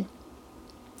motivated,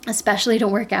 especially to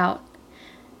work out,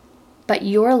 but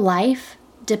your life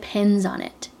depends on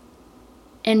it.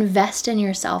 Invest in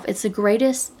yourself. It's the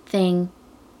greatest thing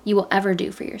you will ever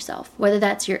do for yourself, whether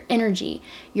that's your energy,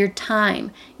 your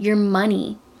time, your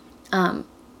money,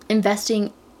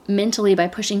 investing mentally by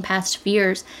pushing past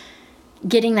fears,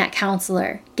 getting that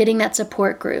counselor, getting that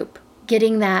support group,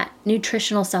 getting that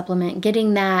nutritional supplement,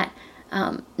 getting that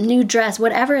new dress,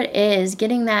 whatever it is,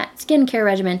 getting that skincare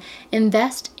regimen,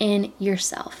 invest in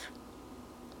yourself.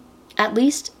 At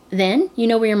least then you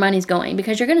know where your money's going,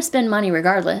 because you're going to spend money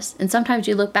regardless. And sometimes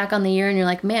you look back on the year and you're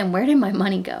like, man, where did my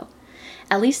money go?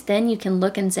 At least then you can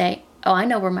look and say, oh, I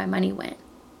know where my money went.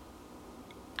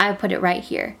 I put it right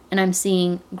here, and I'm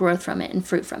seeing growth from it and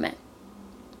fruit from it.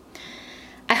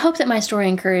 I hope that my story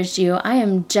encouraged you. I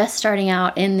am just starting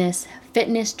out in this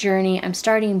fitness journey. I'm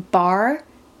starting barre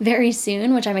very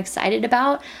soon, which I'm excited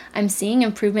about. I'm seeing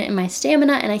improvement in my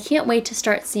stamina, and I can't wait to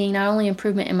start seeing not only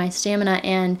improvement in my stamina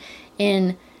and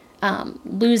in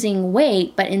losing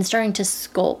weight, but in starting to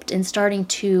sculpt and starting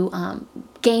to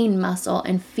gain muscle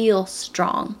and feel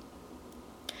strong.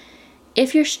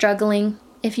 If you're struggling,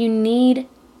 if you need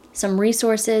some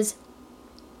resources,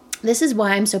 this is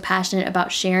why I'm so passionate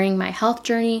about sharing my health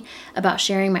journey, about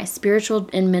sharing my spiritual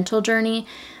and mental journey,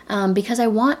 because I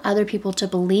want other people to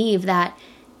believe that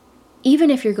even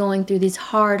if you're going through these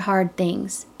hard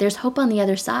things, there's hope on the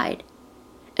other side.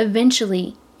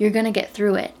 Eventually, you're going to get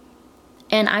through it.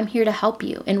 And I'm here to help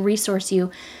you and resource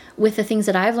you with the things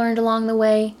that I've learned along the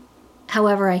way,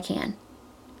 however I can.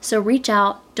 So reach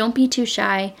out. Don't be too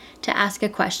shy to ask a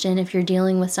question if you're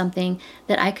dealing with something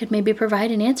that I could maybe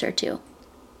provide an answer to.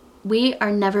 We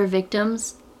are never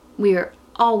victims. We are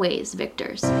always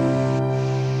victors.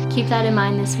 Keep that in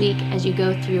mind this week as you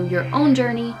go through your own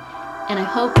journey, and I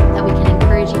hope that we can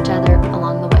encourage each other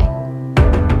along